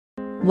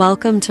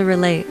Welcome to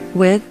Relate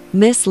with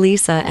Miss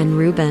Lisa and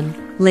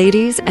Ruben.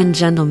 Ladies and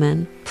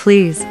gentlemen,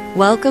 please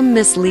welcome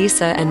Miss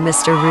Lisa and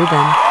Mr.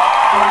 Ruben.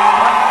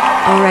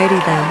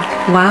 Alrighty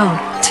then.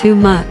 Wow, too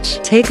much.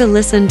 Take a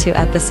listen to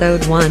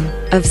episode 1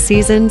 of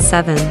season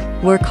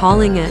 7. We're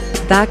calling it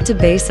Back to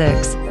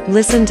Basics.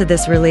 Listen to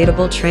this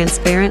relatable,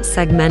 transparent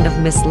segment of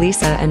Miss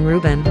Lisa and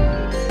Ruben.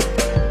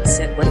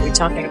 So what are we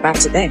talking about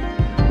today?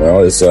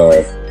 Well, it's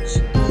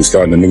we're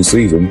starting a new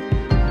season.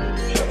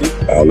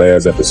 Our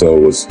last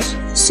episode was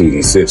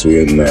season 6.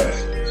 We're in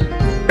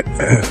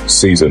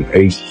season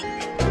 8.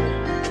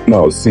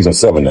 No, it's season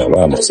 7 now.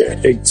 Why am I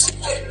saying 8?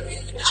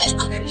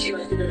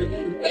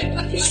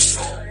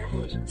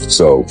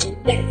 So,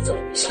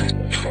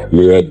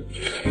 you had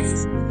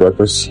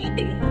breakfast?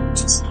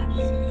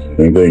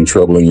 Anything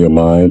troubling your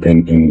mind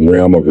in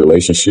realm of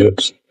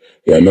relationships?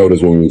 Yeah, I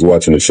noticed when we was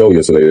watching the show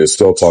yesterday, they're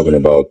still talking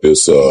about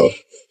this, what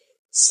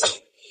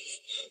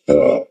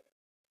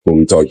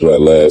we talked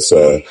about last,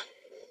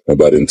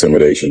 about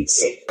intimidation.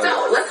 So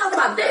let's talk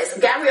about this.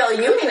 Gabrielle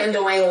Union and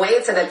Dwayne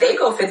Wade said that they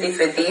go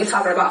 50-50,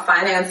 talking about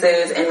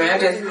finances and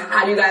marriages.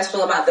 How do you guys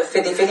feel about the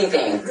 50-50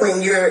 thing?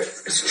 When you're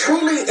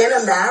truly in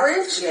a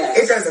marriage,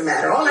 It doesn't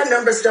matter. All that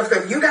number stuff,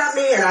 that you got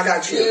me and I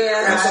got you.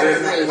 Yeah, That's all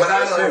that matters. But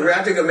I don't agree.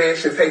 I think a man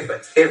should pay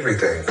for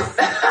everything. A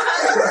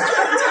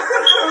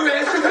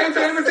man should pay for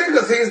everything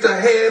because he's the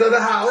head of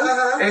the house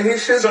and he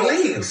should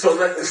lead.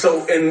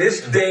 So in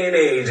this day and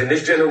age, in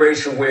this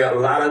generation where a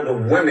lot of the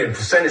women,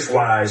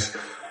 percentage-wise,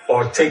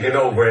 are taking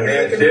over and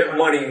their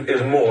money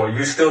is more,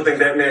 you still think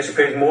that man should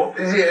pay more?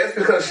 Yes,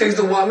 because she's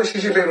the woman. She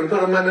should be able to put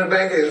her money in the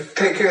bank and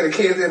take care of the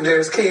kids if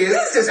there's kids.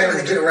 This is trying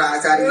to get a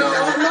rise out of you. No,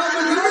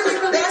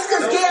 but that's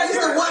because Gary's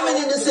the woman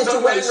in the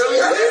situation.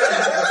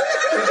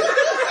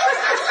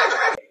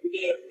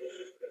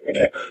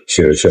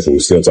 Sherry Shepard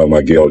was still talking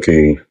about Gayle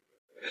King.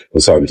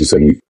 Was talking to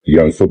some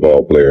young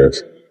football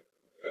players.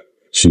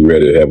 She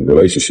ready to have a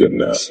relationship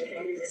now.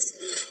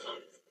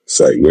 It's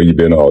like, where you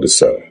been all this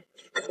time?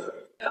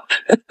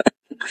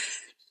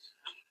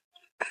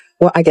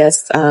 Well, I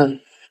guess I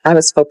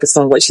was focused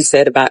on what she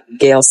said about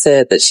Gail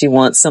said that she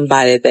wants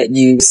somebody that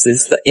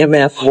uses the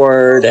MF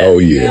word. Oh,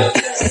 yeah.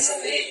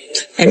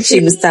 And she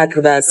was talking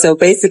about, so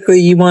basically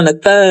you want a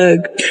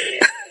thug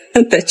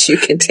that you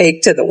can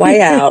take to the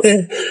White House.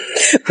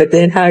 But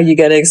then how are you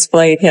going to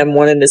explain him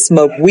wanting to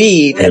smoke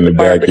weed at the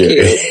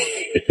barbecue?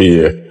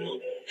 Yeah.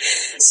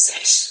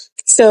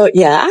 So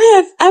yeah,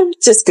 I've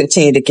just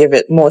continued to give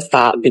it more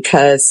thought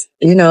because,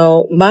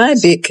 my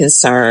big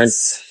concern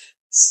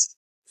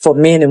for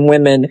men and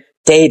women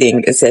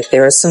dating is that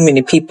there are so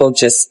many people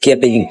just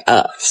giving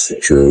up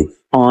True.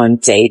 on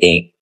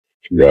dating.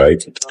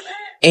 Right.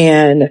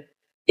 And,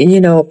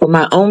 for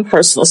my own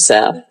personal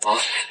self,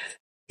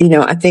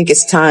 I think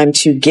it's time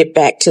to get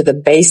back to the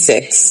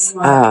basics,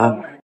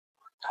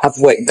 of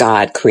what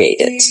God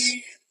created.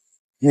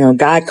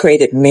 God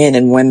created men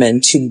and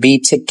women to be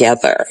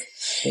together.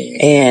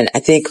 And I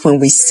think when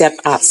we step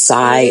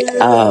outside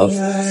of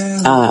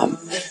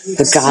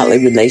the godly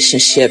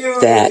relationship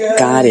that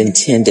God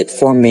intended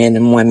for men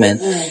and women,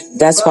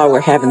 that's why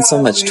we're having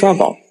so much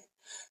trouble.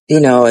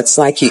 It's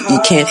like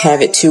you can't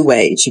have it two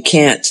ways. You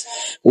can't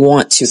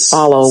want to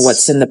follow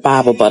what's in the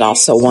Bible, but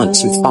also want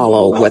to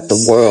follow what the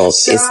world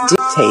is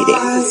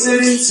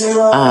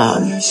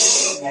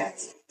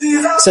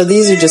dictating. So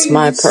these are just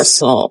my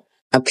personal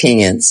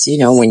opinions.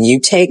 When you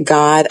take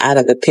God out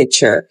of the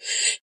picture,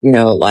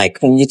 like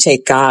when you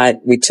take God,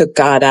 we took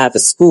God out of the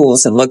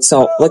schools and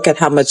look at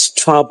how much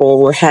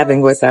trouble we're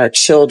having with our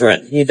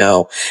children.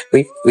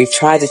 We've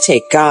tried to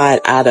take God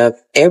out of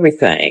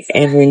everything.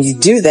 And when you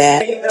do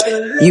that,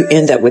 you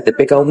end up with a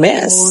big old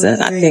mess.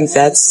 And I think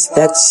that's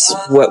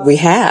what we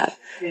have.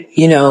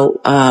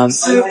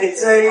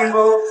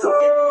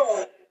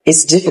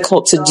 It's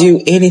difficult to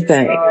do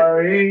anything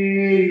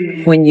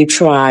when you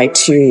try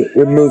to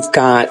remove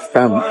God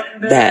from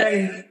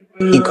that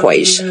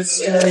equation.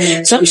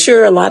 So I'm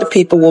sure a lot of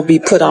people will be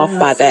put off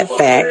by that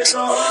fact,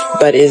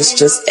 but it's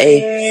just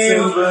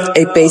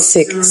a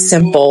basic,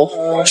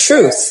 simple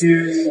truth.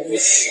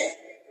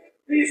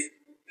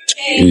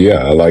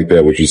 Yeah, I like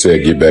that, what you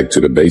said, get back to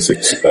the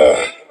basics.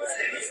 It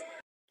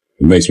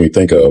makes me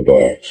think of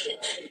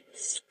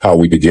how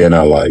we began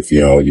our life.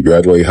 You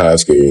graduate high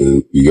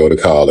school, you go to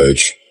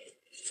college.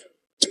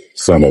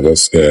 Some of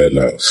us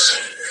and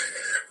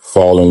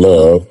fall in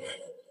love.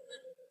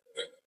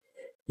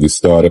 You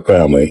start a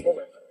family.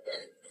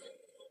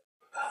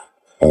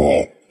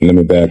 Let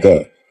me back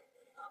up.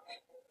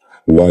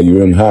 While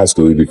you're in high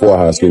school, before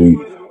high school,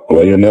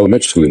 while you're in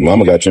elementary school,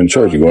 mama got you in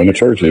church. You're going to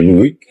church every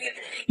week.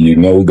 You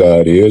know who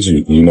God is.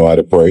 You know how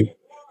to pray.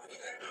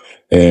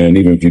 And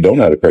even if you don't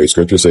know how to pray,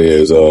 scripture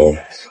says,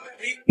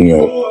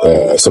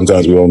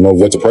 sometimes we don't know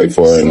what to pray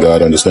for, and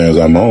God understands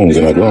our moans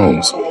and our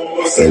groans.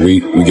 And we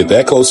get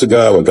that close to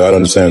God where God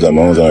understands our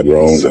moans and our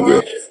groans,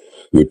 and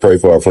we pray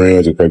for our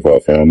friends, we pray for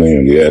our family,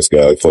 and we ask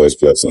God for his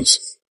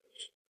blessings.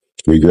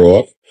 We grow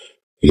up,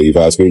 leave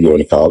high school, go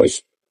into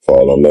college,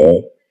 fall in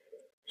love,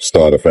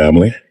 start a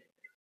family.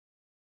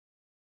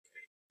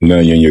 Now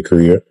you're in your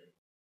career.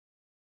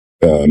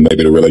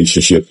 Maybe the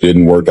relationship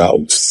didn't work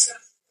out.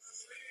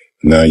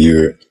 Now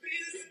you're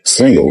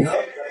single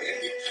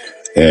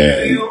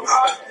and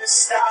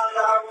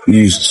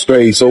you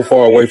stray so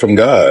far away from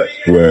God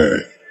where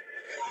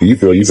you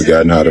feel you've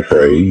forgotten how to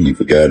pray, you've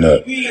forgotten how.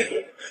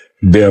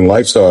 Then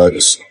life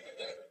starts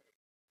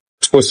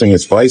twisting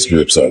its vice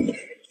grips on you.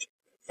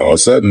 All of a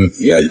sudden,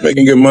 yeah, you're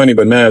making good money,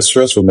 but now it's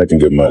stressful making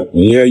good money.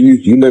 Yeah,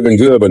 you living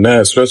good, but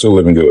now it's stressful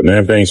living good. Now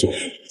everything's,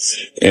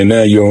 and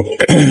now you're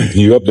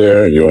up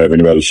there, you don't have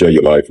anybody to share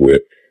your life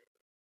with.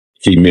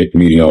 Keep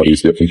meeting all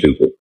these different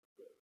people.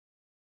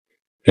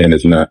 And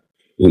it's not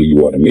who you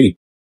want to meet.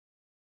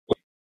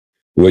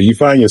 Well, you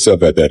find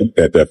yourself at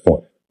that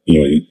point.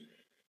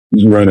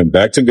 You're running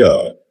back to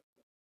God,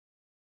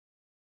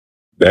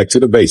 back to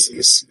the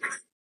basics.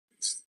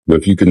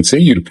 But if you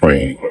continue to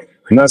pray,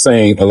 I'm not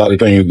saying a lot of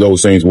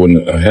those things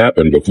wouldn't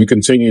happen, but if you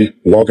continue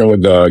walking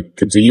with God,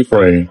 continue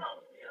praying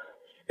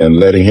and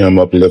letting Him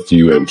uplift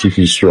you and keep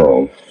you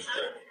strong,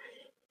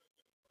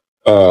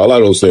 a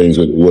lot of those things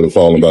would have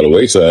fallen by the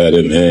wayside.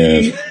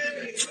 And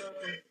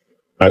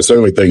I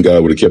certainly think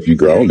God would have kept you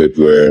grounded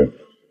where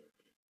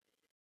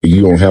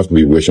you don't have to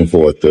be wishing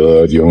for a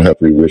thug. You don't have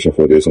to be wishing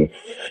for this. And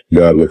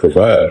God will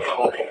provide.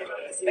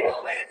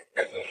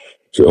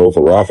 Jehovah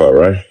Rapha,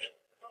 right?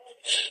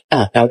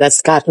 No,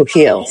 that's God who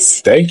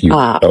heals. Thank you.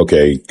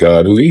 Okay,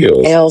 God who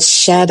heals. El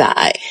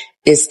Shaddai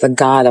is the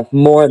God of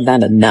more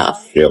than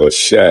enough. El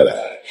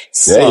Shaddai.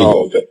 There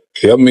you go.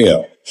 Help me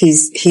out.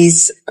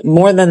 He's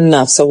more than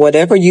enough. So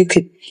whatever you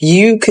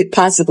could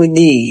possibly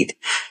need,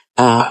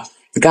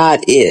 God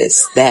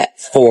is that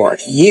for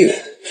you.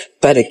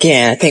 But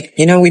again, I think,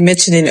 we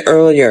mentioned in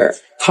earlier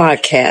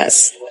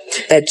podcasts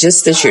that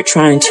just as you're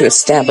trying to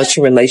establish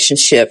a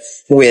relationship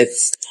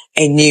with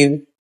a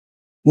new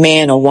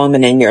man or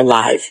woman in your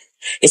life,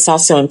 it's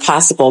also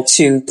impossible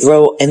to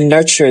grow and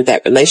nurture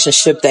that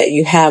relationship that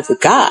you have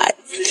with God.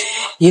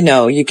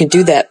 You can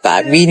do that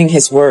by reading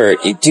His Word.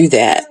 You do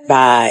that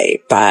by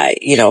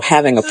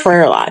having a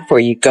prayer life where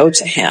you go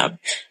to Him.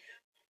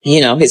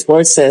 His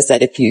Word says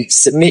that if you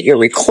submit your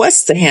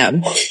requests to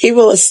Him, He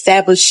will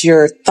establish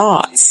your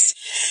thoughts.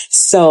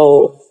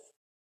 So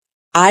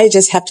I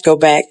just have to go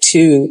back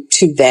to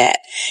that.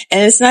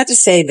 And it's not to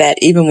say that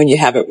even when you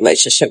have a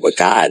relationship with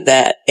God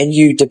and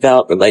you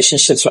develop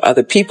relationships with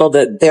other people,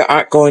 that there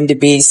aren't going to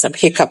be some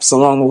hiccups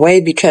along the way,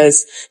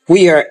 because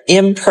we are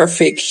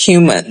imperfect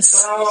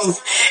humans.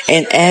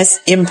 And as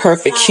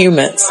imperfect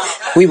humans,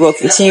 we will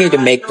continue to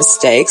make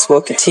mistakes.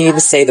 We'll continue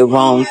to say the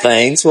wrong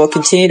things. We'll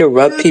continue to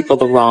rub people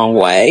the wrong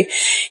way,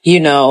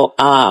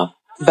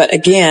 but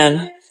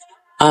again,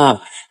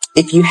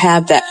 if you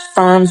have that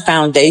firm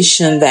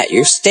foundation that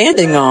you're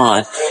standing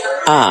on,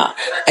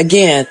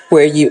 again,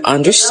 where you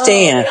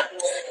understand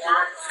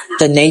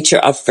the nature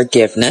of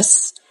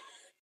forgiveness,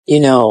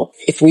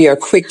 if we are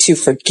quick to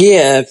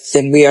forgive,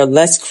 then we are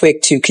less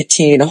quick to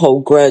continue to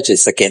hold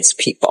grudges against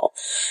people.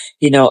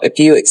 If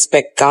you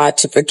expect God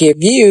to forgive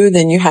you,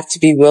 then you have to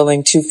be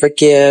willing to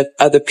forgive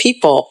other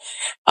people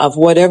of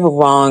whatever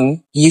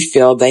wrong you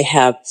feel they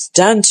have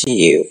done to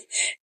you.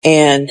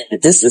 And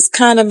this is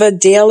kind of a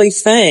daily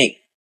thing.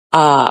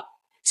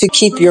 To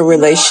keep your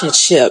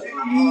relationship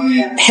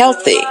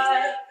healthy.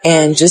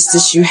 And just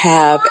as you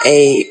have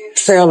a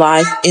prayer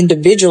life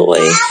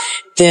individually,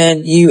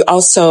 then you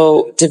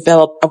also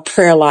develop a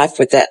prayer life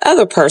with that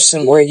other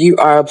person where you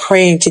are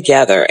praying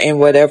together, and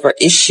whatever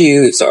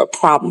issues or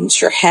problems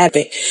you're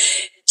having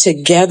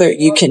together,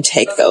 you can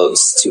take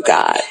those to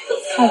God.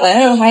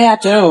 Hello, how y'all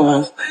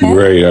doing?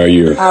 Great, how are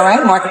you? All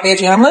right, Mark and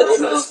Veggie Omelet.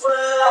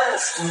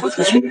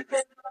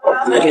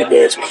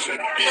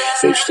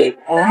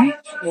 All right.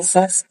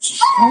 Yes,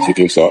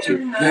 Chicken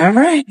sausage. all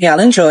right. Y'all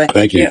enjoy.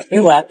 Thank you.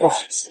 You're welcome.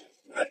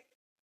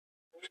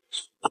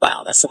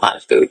 Wow, that's a lot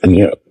of food.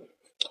 Yeah.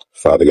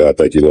 Father God,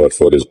 thank you, Lord,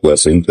 for this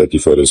blessing. Thank you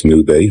for this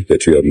new day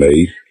that you have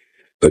made.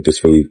 Let this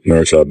food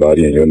nourish our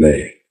body in your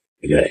name.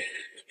 Yeah.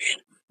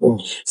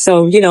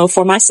 So,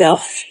 for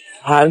myself,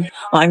 I'm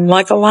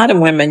like a lot of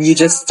women. You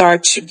just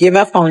start to give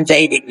up on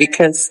dating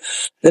because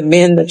the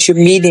men that you're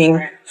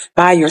meeting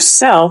by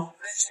yourself,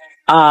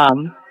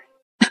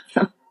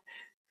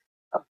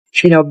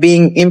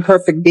 being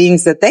imperfect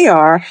beings that they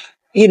are,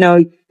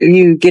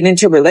 you get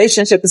into a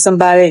relationship with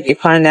somebody and you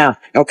find out,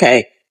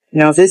 okay,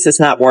 this is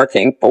not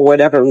working for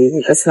whatever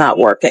reason. It's not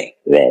working.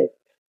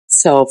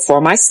 So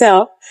for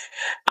myself,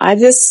 I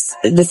just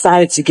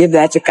decided to give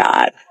that to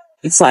God.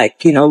 It's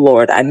like,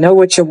 Lord, I know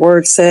what your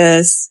word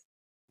says.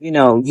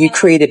 You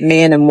created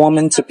man and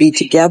woman to be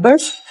together.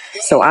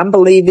 So I'm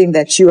believing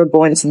that you are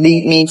going to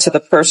lead me to the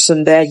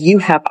person that you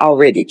have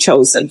already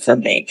chosen for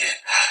me.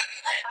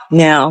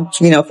 Now,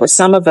 for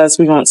some of us,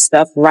 we want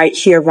stuff right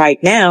here,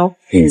 right now.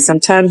 And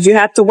sometimes you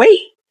have to wait.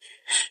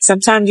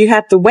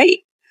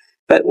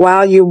 But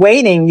while you're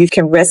waiting, you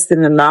can rest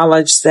in the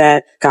knowledge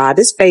that God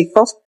is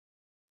faithful.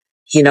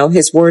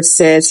 His word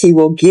says He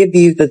will give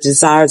you the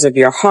desires of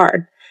your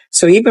heart.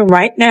 So even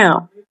right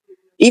now,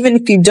 even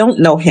if you don't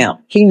know Him,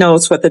 He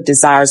knows what the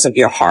desires of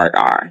your heart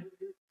are.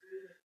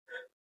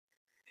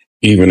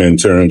 Even in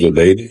terms of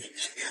dating?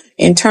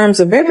 in terms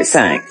of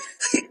everything.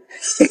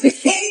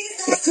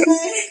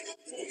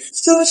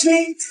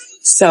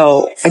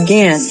 So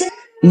again,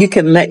 you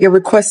can let your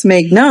request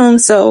make known.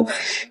 So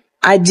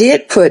I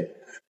did put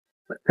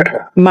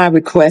my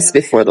request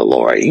before the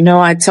Lord. You know,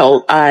 when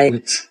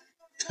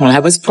I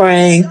was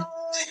praying,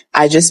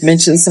 I just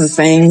mentioned some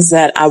things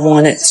that I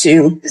wanted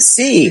to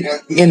see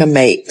in a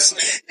mate.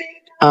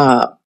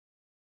 And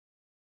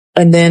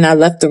then I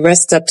left the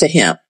rest up to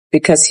him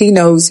because he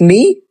knows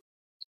me.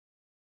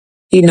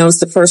 He knows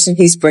the person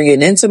he's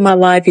bringing into my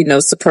life. He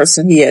knows the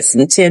person he has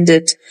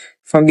intended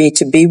for me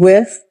to be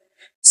with.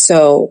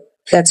 So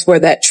that's where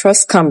that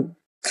trust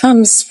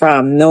comes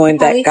from, knowing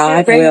that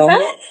God will.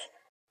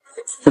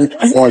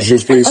 Orange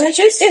juice, please. Orange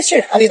juice, yes,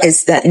 sure.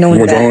 It's that knowing You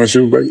want the that. orange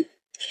juice, baby?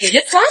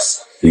 Just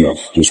one? No,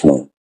 just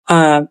one.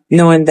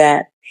 Knowing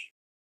that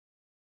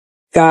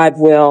God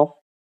will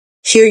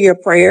hear your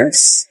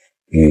prayers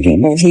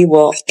and he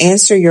will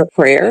answer your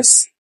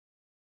prayers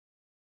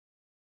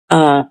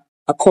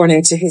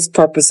according to his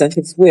purpose and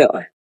his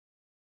will.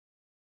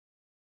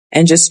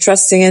 And just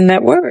trusting in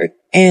that word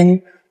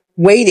and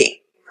waiting.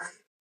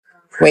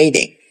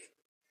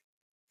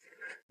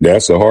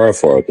 That's the hard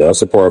part.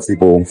 That's the part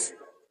people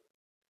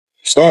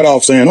start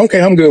off saying,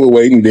 okay, I'm good with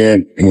waiting.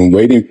 Then when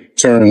waiting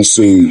turns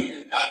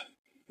to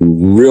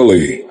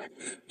really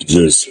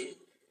just,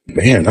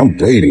 man, I'm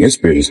waiting. It's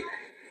been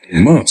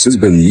months. It's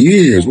been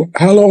years.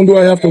 How long do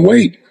I have to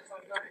wait?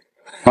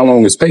 How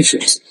long is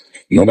patience?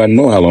 Nobody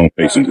know how long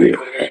patience is.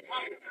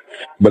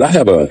 But I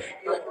have a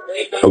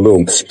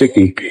little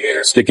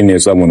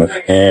stickiness I want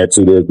to add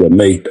to this that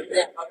may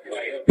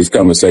this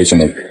conversation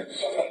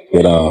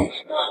that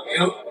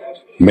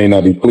may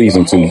not be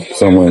pleasing to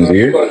someone's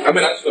ear.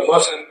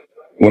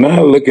 When I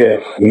look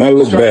back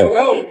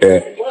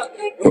at,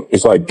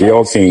 it's like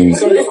Gayle King.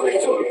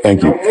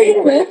 Thank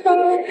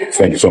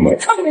you so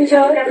much.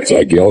 It's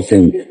like Gayle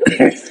King.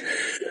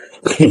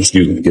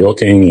 Excuse me, Gayle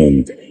King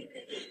and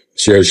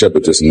Sherry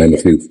Shepherd, just to name a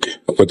few,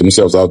 put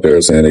themselves out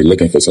there saying they're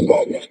looking for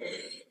somebody.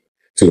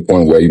 To the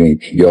point where even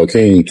Gayle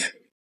King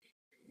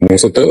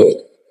wants a thug.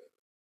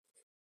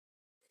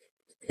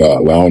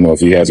 Well, I don't know if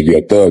he has to be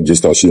a thug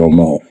just because she don't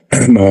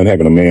mind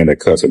having a man that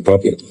cuts in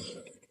public.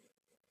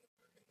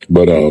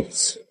 But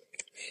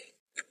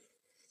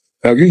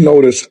have you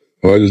noticed,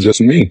 or is it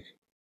just me?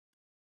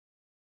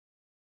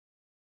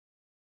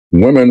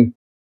 Women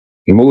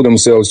move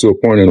themselves to a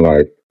point in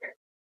life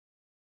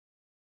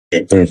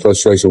in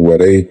frustration where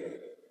they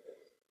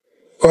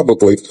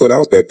publicly put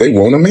out that they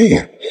want a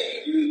man.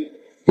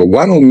 But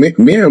why don't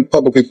men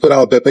publicly put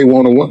out that they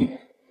want a woman?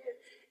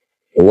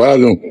 Why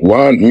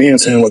men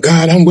saying, well,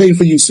 God, I'm waiting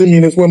for you to send me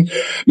this woman?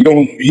 You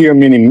don't hear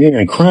many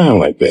men crying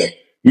like that.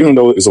 You don't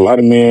know there's a lot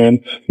of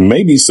men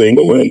maybe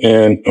single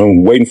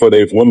and waiting for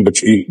their woman, but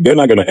they're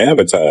not going to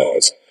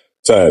advertise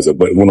it.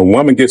 But when a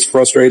woman gets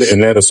frustrated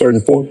and at a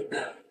certain point,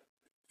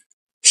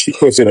 she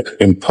puts it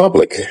in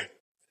public.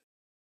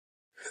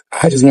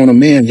 I just want a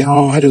man,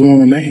 y'all. I just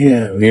want a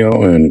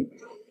man,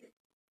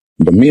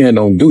 but men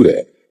don't do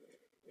that.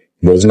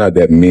 But it's not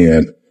that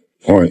men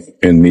aren't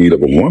in need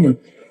of a woman,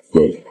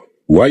 but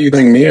why do you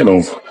think men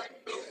don't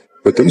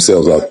put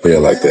themselves out there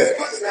like that?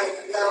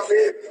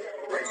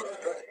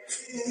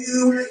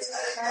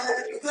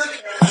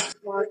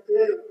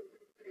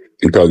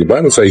 Because the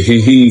Bible says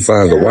he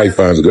finds a wife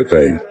finds a good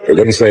thing. It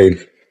doesn't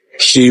say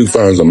she who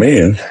finds a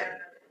man.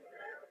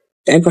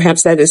 And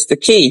perhaps that is the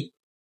key,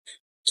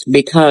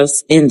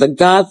 because in the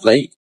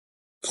godly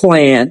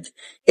plan,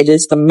 it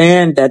is the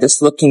man that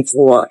is looking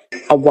for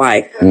a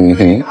wife,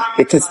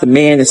 because the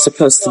man is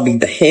supposed to be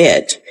the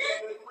head.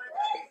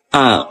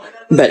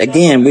 But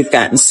again, we've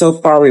gotten so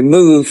far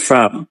removed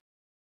from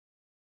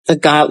the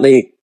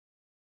godly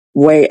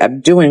way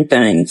of doing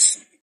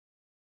things.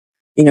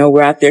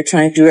 We're out there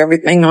trying to do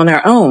everything on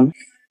our own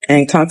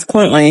and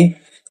consequently,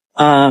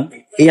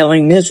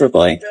 failing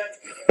miserably.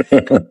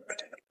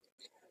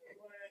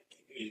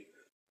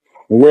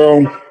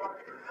 Well,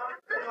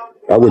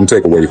 I wouldn't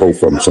take away hope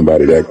from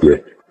somebody that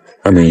quick.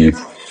 I mean,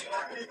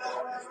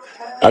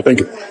 I think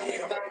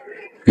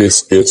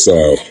it's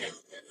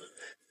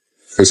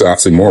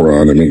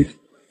oxymoron. I mean,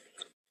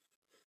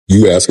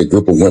 you ask a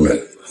group of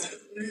women,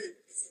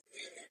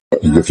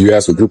 if you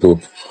ask a group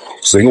of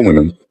single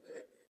women,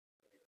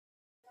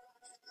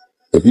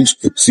 if you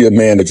see a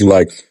man that you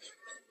like,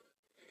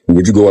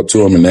 would you go up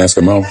to him and ask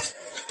him out?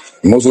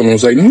 Most women will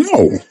say, no,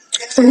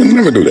 I would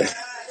never do that.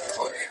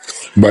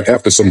 But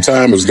after some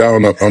time is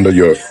gone up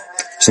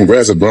some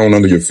grass has grown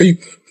under your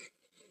feet,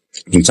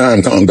 some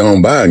time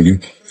gone by and you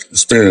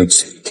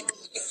experience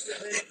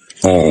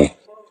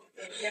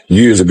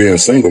years of being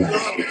single,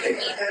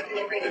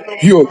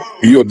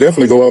 you'll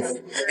definitely go up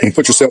and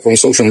put yourself on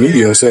social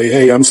media and say,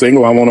 hey, I'm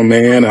single, I want a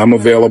man, I'm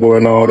available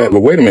and all that. But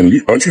wait a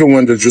minute, aren't you the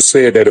one that just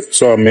said that if you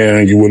saw a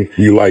man you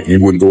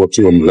wouldn't go up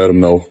to him and let him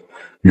know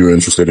you're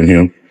interested in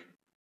him?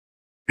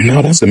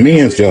 No, that's a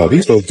man's job.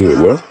 He's supposed to do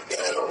it. Well,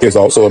 it's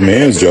also a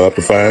man's job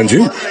to find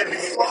you.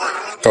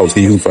 Because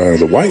he who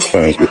finds a wife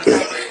finds good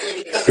thing.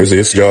 It's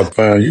his job to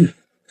find you.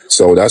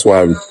 So that's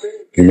why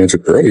you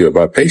mentioned earlier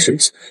about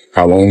patience.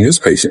 How long is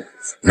patient?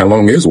 How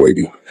long is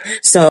waiting?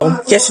 So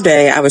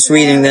yesterday I was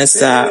reading this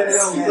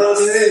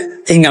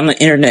thing on the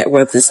internet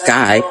where this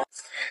guy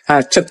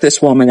took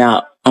this woman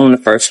out on the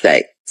first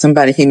date,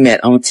 somebody he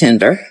met on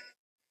Tinder.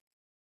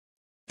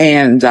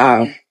 And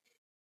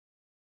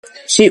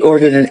she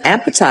ordered an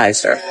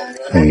appetizer.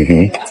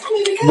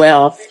 Mm-hmm.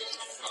 Well,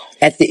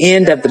 at the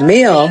end of the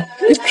meal,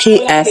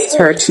 he asked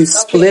her to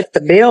split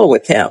the bill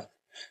with him.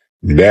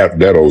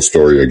 That old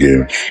story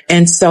again.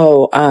 And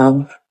so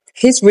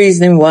his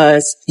reasoning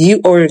was,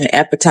 you ordered an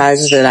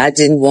appetizer that I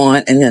didn't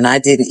want, and then I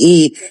didn't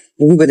eat.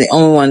 You were the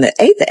only one that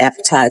ate the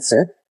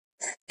appetizer.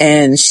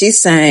 And she's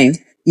saying,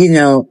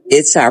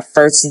 it's our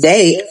first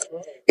date.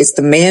 It's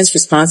the man's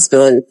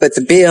responsibility to put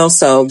the bill.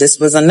 So this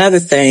was another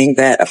thing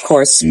that, of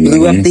course,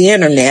 blew up the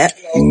internet.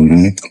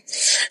 Mm-hmm.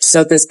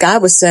 So this guy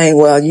was saying,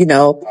 well,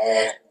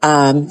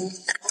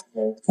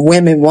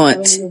 women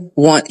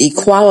want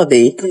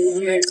equality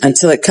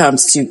until it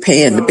comes to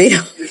paying the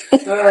bill.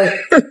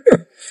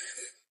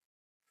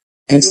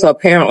 And so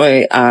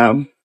apparently,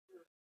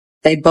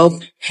 they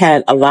both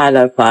had a lot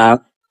of,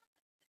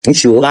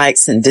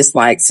 likes and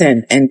dislikes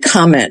and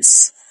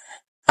comments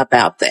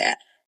about that.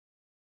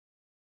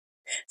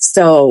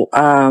 So,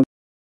 I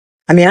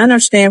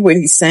understand what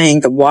he's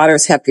saying. The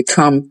waters have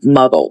become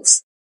muddled.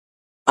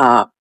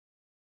 I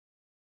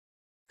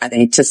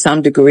think to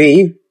some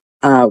degree,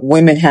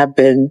 women have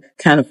been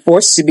kind of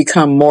forced to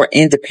become more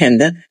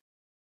independent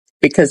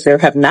because there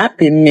have not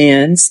been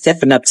men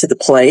stepping up to the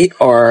plate,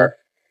 or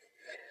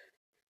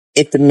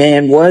if the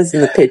man was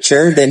in the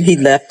picture, then he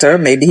left her.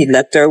 Maybe he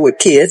left her with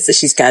kids that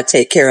she's got to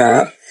take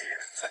care of.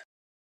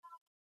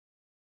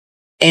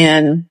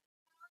 And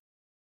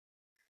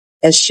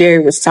as Sherry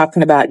was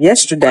talking about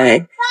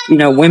yesterday,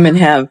 women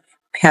have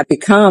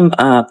become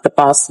the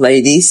boss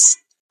ladies.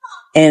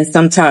 And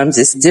sometimes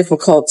it's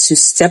difficult to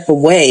step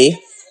away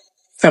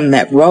from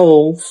that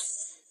role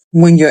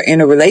when you're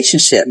in a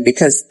relationship,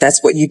 because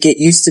that's what you get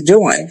used to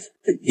doing.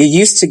 You're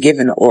used to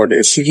giving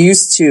orders. You're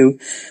used to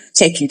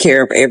taking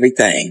care of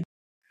everything.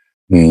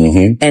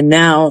 Mm-hmm. And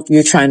now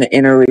you're trying to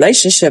enter a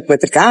relationship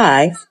with a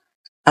guy.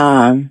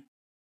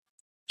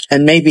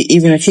 And maybe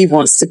even if he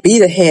wants to be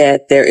the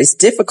head, there is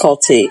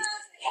difficulty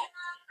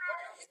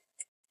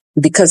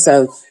because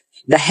of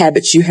the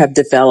habits you have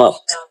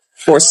developed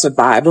for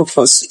survival,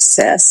 for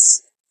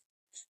success,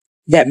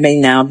 that may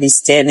now be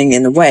standing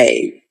in the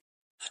way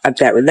of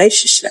that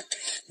relationship.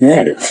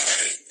 Yeah.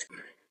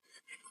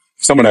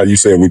 Some of that you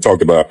said we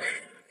talked about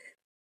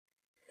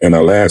in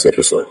our last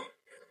episode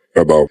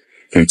about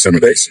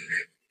intimidation.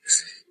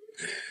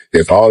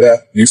 If all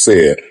that you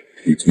said,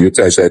 you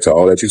attach that to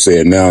all that you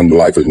said, now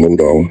life has moved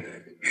on.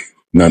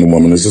 Now the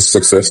woman is a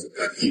success,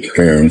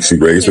 and she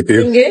raised a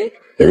kid.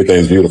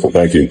 Everything's beautiful.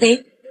 Thank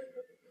you.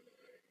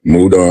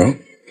 Moved on.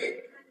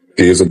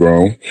 Kids are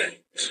grown.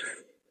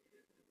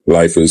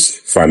 Life is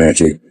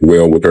financially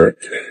well with her.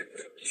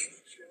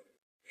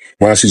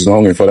 While she's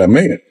longing for that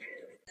man.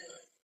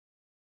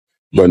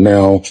 But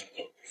now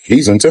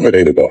he's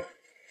intimidated though.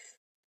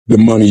 The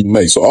money you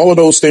make. So all of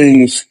those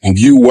things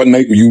you were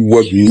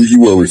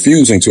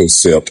refusing to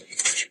accept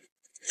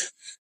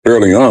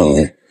early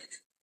on,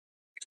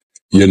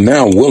 you're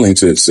now willing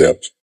to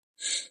accept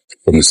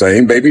from the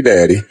same baby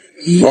daddy.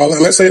 Well,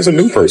 let's say it's a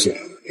new person,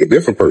 a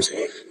different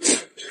person.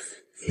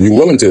 You're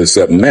willing to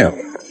accept now.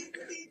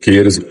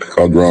 Kids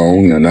are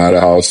grown and out of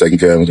the house taking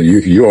care of them.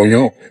 You're on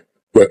your own.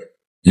 But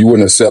you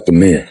wouldn't accept them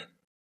then.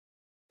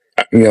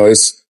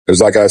 It's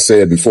like I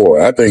said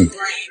before. I think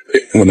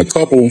when a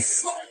couple,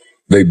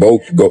 they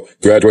both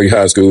graduate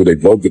high school, they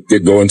both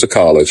go into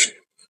college,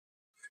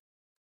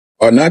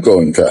 or not go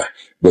into college,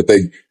 but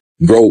they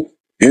grow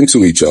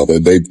into each other.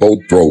 They both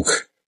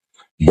broke.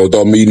 Both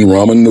are eating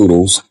ramen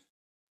noodles.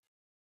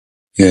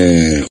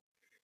 And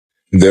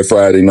their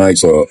Friday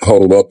nights are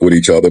huddled up with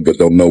each other, but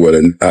don't know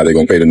how they're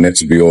going to pay the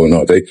next bill or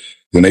not.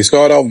 When they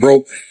start off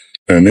broke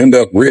and end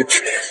up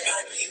rich,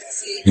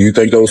 do you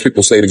think those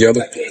people stay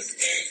together?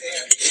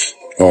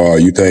 Or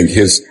you think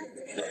he's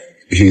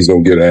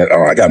going to get at,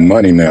 I got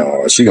money now.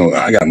 Or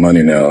I got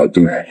money now.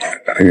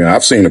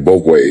 I've seen it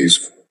both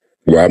ways.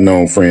 Where I've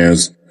known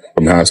friends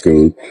from high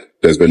school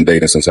that's been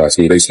dating since high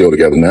school. They still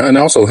together now. And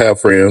I also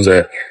have friends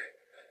that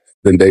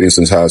been dating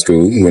since high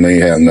school when they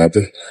ain't have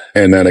nothing.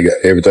 And now they got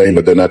everything,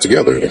 but they're not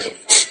together.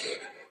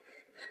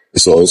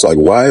 So it's like,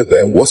 why is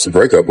that? What's the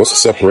breakup? What's the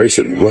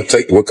separation?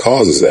 What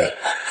causes that?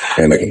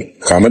 And the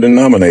common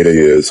denominator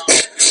is,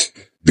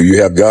 do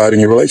you have God in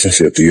your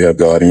relationship? Do you have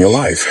God in your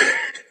life?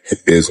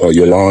 Are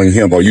you allowing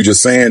him? Are you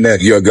just saying that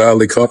you're a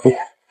godly couple,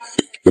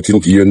 but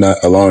you're not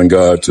allowing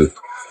God to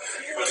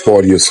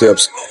order your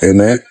steps in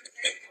that?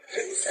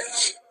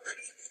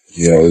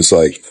 It's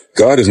like,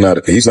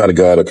 he's not a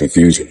God of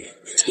confusion.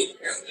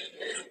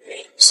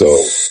 So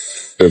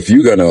if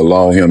you're going to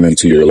allow him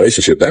into your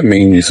relationship, that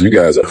means you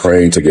guys are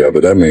praying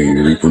together. That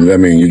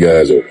means you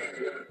guys are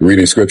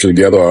reading scripture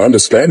together or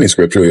understanding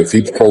scripture. If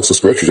he quotes the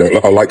scripture,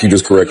 like you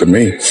just corrected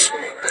me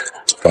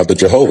about the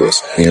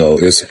Jehovah's,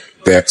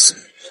 that's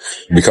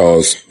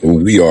because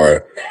we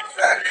are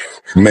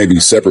maybe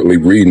separately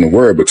reading the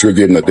word, but you're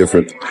getting a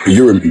different,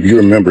 you're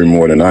remembering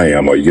more than I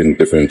am, or you're getting a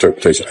different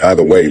interpretation.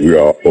 Either way, we're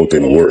all both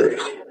in the word.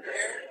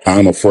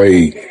 I'm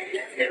afraid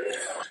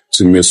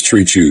to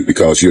mistreat you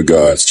because you're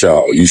God's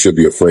child. You should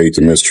be afraid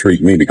to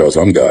mistreat me because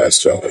I'm God's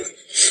child.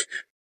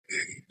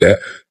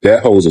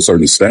 That holds a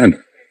certain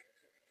standard.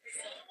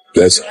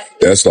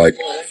 That's like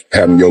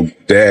having your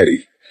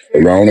daddy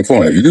around the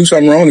corner. If you do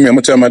something wrong to me, I'm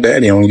gonna tell my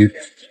daddy on you.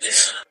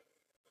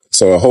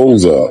 So it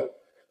holds a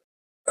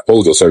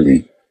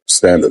certain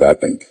standard, I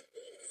think,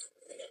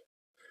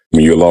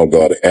 when you allow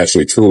God to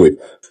actually truly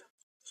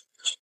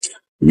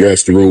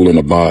rest, rule, and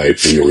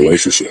abide in your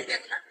relationship.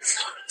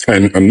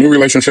 And a new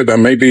relationship, that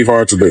may be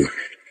hard to do,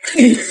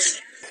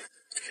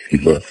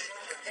 but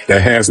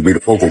that has to be the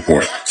focal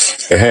point.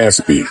 It has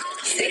to be.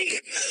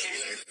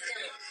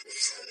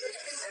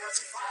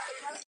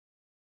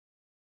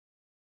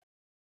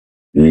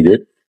 You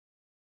get?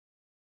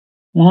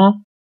 Yeah.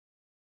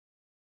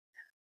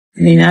 I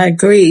mean, I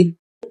agree.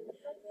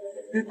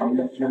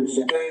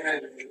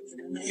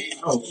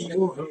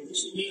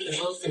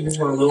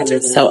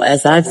 So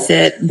as I've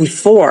said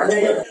before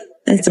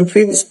in some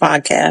previous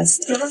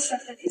podcasts,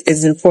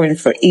 it's important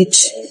for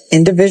each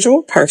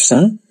individual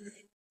person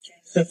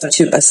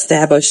to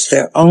establish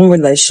their own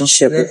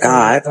relationship with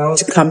God,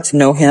 to come to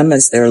know Him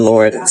as their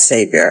Lord and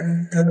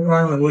Savior,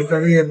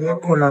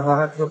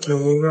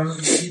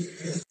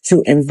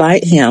 to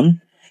invite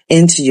Him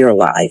into your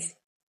life,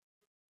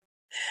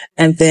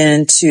 and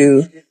then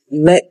to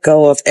let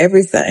go of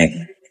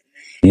everything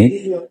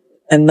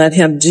and let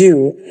Him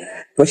do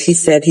what He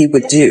said He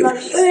would do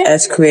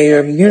as creator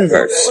of the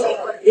universe.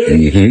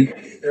 Mm-hmm.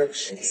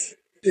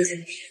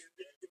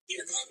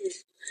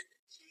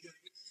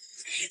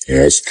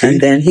 Yes.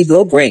 And then He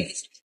will bring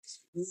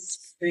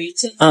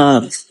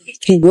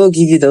He will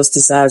give you those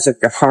desires of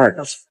your heart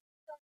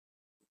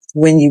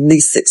when you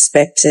least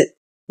expect it,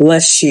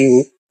 bless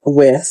you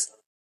with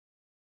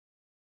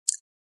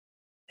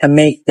a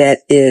mate that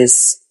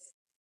is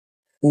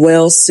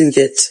well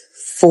suited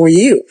for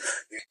you.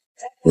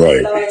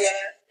 Right.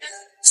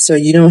 So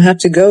you don't have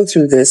to go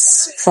through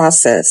this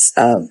process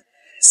of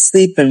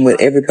sleeping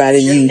with everybody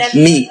you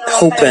meet,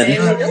 hoping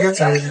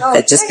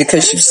that just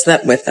because you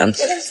slept with them,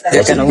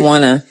 they're going to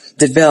want to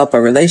develop a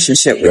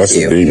relationship with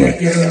you.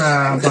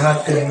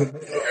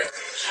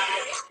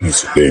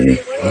 That's a demon.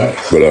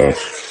 But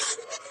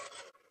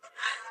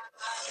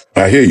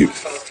I hear you.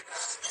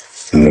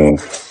 You know,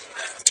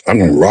 I'm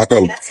gonna rock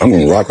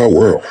our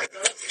world.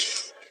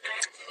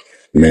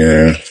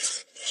 Man,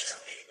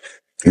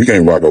 you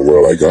can't rock our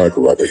world like God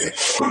can rock it.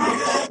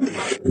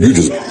 You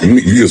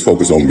just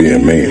focus on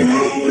being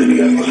man.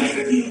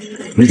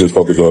 You just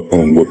focus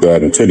on what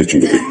God intended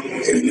you to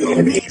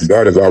be.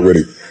 God has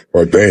already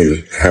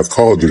ordained, have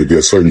called you to be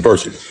a certain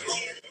person.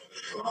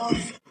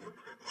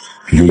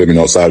 You living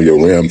outside of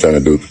your realm trying to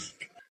do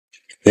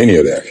any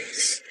of that.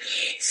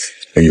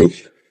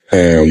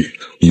 And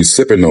you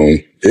sipping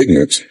on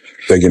ignorance,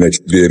 thinking that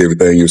you did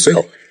everything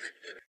yourself.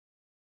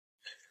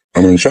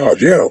 I'm in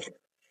charge. Yeah.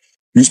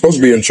 You're supposed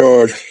to be in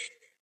charge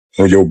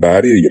of your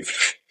body,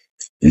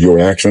 your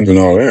actions and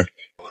all that.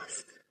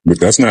 But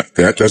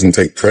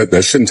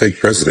that shouldn't take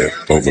precedent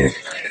over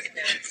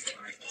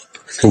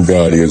who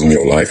God is in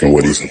your life and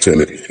what He's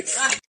intended.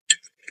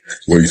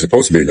 What He's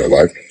supposed to be in your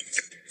life.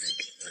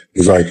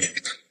 It's like,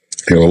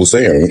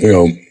 saying,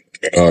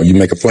 you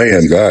make a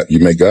plan, you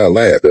make God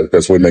laugh.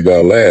 That's what make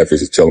God laugh,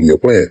 is to tell Him your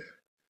plan.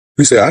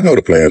 He said, I know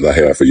the plans I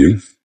have for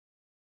you.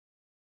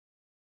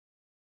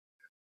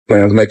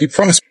 Plans to make you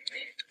prosper,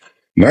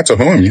 not to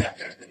harm you.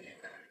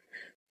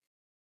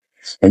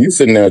 And you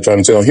sitting there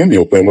trying to tell Him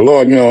your plan. Well,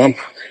 Lord, this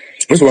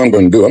is what I'm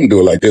going to do. I'm going to do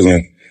it like this.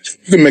 And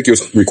you can make your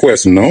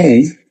request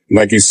known,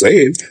 like He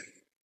said,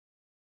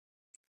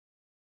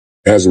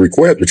 as a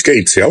request, but you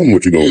can't tell Him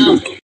what you're going to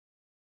do.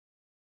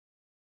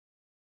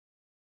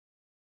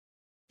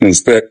 And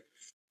expect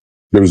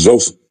the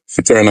results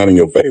to turn out in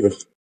your favor.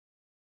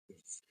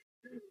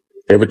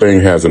 Everything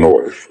has an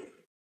order.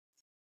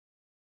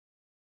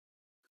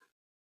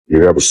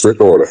 You have a strict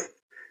order.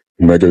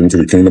 You make it into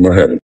the kingdom of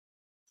heaven.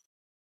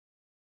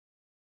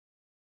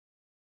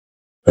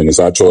 And it's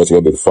our choice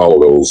whether to follow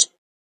those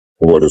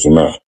orders or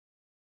not.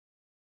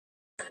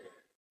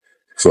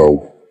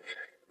 So,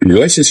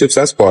 relationships,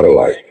 that's part of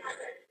life.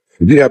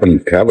 If you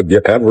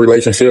have a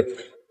relationship,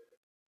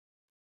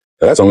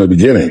 that's only the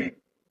beginning.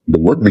 The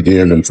work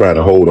begins in trying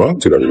to hold on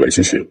to the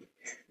relationship.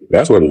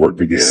 That's where the work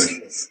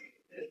begins.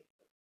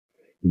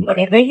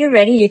 Whenever you're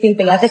ready, you can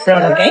fill out the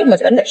form, okay?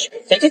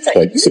 Take your time.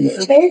 Thank you so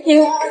much. Thank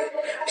you.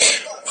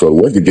 So the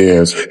work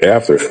begins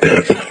after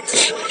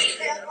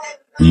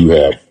you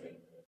have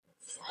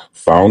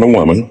found a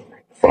woman,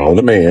 found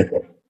a man.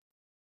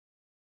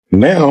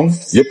 Now,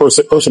 your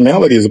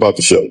personality is about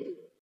to show.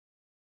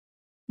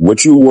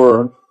 What you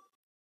were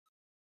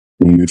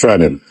when you try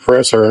to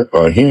impress her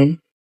or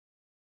him,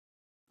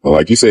 or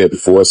like you said,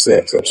 before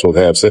sex, I'm supposed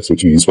to have sex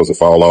with you, you're supposed to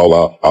fall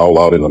all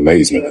out in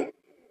amazement.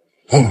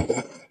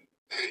 Oh,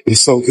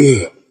 it's so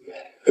good.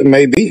 It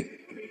may be.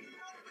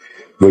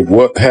 But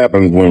what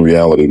happens when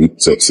reality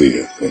sets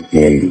in?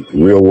 When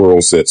real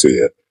world sets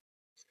in?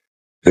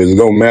 It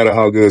don't matter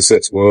how good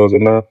sex was or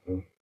not.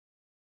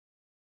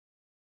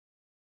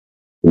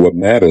 What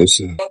matters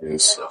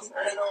is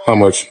how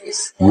much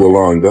you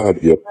allow God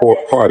to be a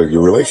part of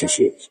your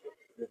relationship.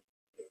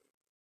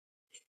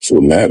 That's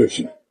what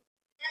matters.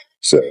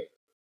 So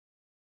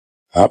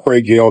I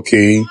pray Gayle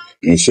King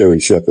and Sherry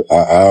Shepherd.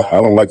 I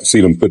don't like to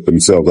see them put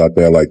themselves out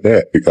there like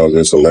that because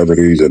they're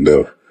celebrities and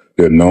they're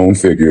known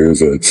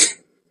figures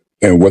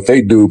and what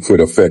they do could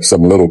affect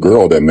some little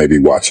girl that may be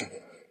watching.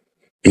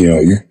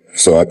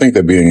 So I think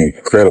they're being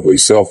incredibly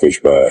selfish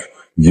by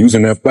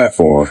using their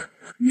platform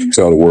to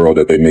tell the world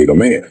that they made a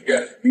man.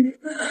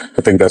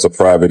 I think that's a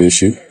private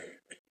issue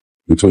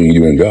between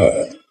you and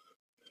God.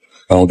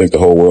 I don't think the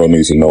whole world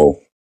needs to know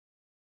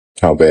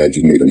how bad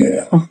you made a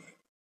man.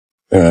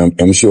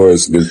 I'm sure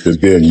it's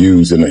being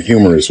used in a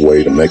humorous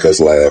way to make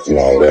us laugh and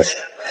all that.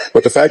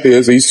 But the fact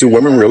is, these two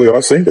women really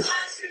are single.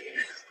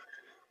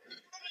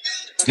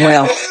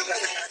 Well,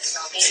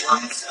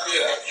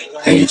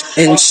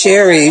 in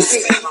Sherry's,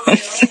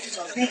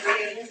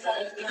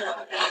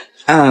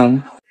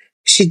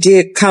 she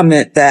did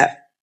comment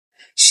that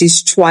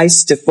she's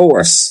twice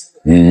divorced.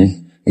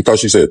 Mm-hmm. I thought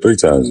she said 3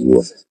 times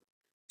divorced.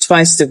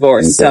 Twice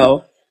divorced. Okay.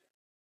 So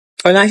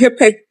when I hear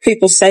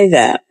people say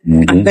that,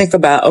 I think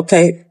about,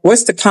 okay,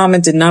 what's the common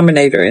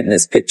denominator in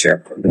this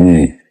picture?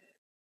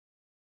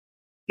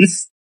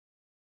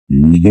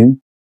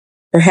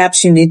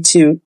 Perhaps you need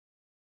to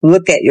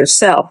look at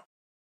yourself.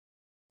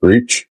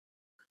 Preach,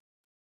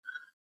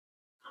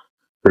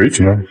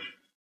 man.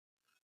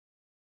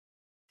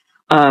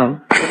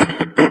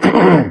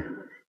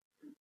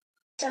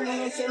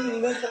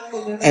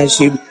 As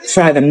you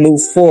try to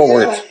move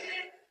forward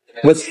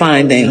with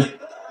finding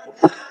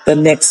the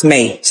next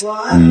mate,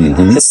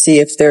 to see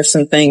if there's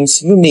some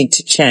things you need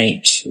to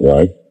change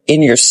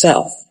in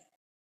yourself.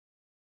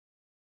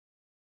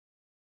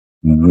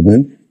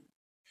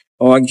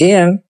 Or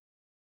again,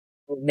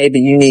 maybe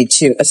you need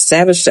to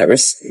establish that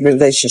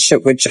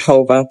relationship with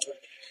Jehovah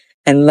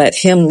and let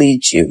him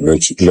lead you.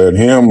 Let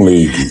him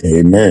lead you.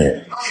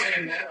 Amen.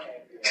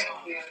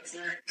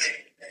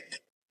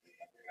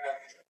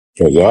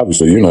 Because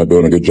obviously you're not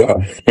doing a good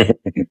job.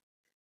 You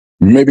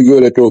may be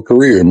good at your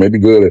career, maybe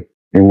good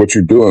in what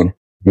you're doing,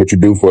 what you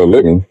do for a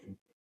living.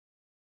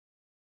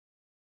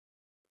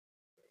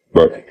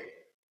 But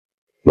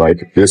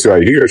like this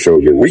right here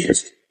shows your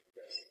weakness.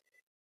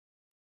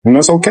 And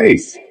that's okay.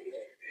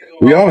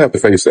 We all have to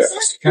face that.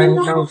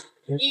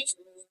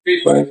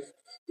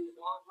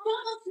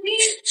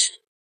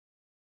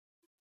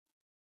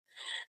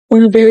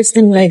 Well, a very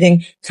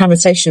stimulating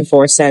conversation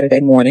for a Saturday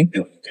morning.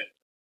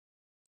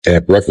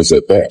 At breakfast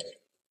at that.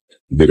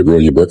 Did it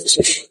ruin your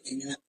breakfast?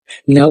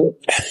 No.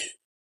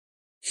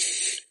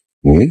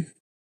 Well,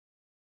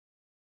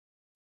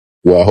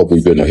 I hope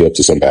we've been a help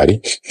to somebody.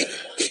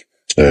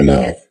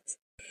 And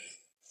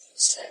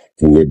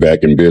we're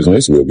back in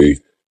business. We'll be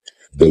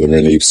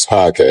delivering these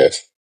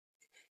podcasts.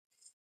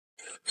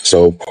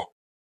 So,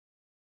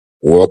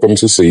 welcome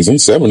to season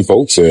 7,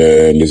 folks.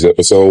 And this is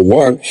episode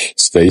 1.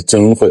 Stay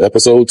tuned for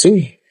episode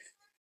 2.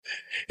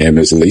 And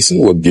Miss Lisa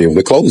will give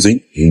the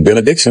closing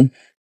benediction.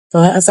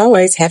 Well, as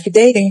always, happy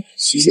dating.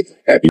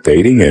 Happy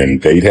dating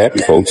and date happy,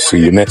 folks.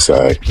 See you next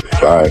time.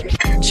 Bye.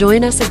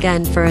 Join us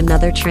again for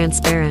another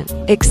transparent,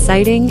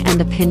 exciting,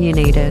 and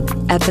opinionated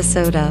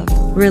episode of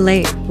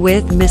Relate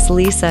with Miss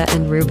Lisa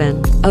and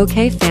Ruben.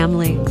 Okay,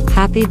 family,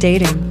 happy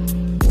dating.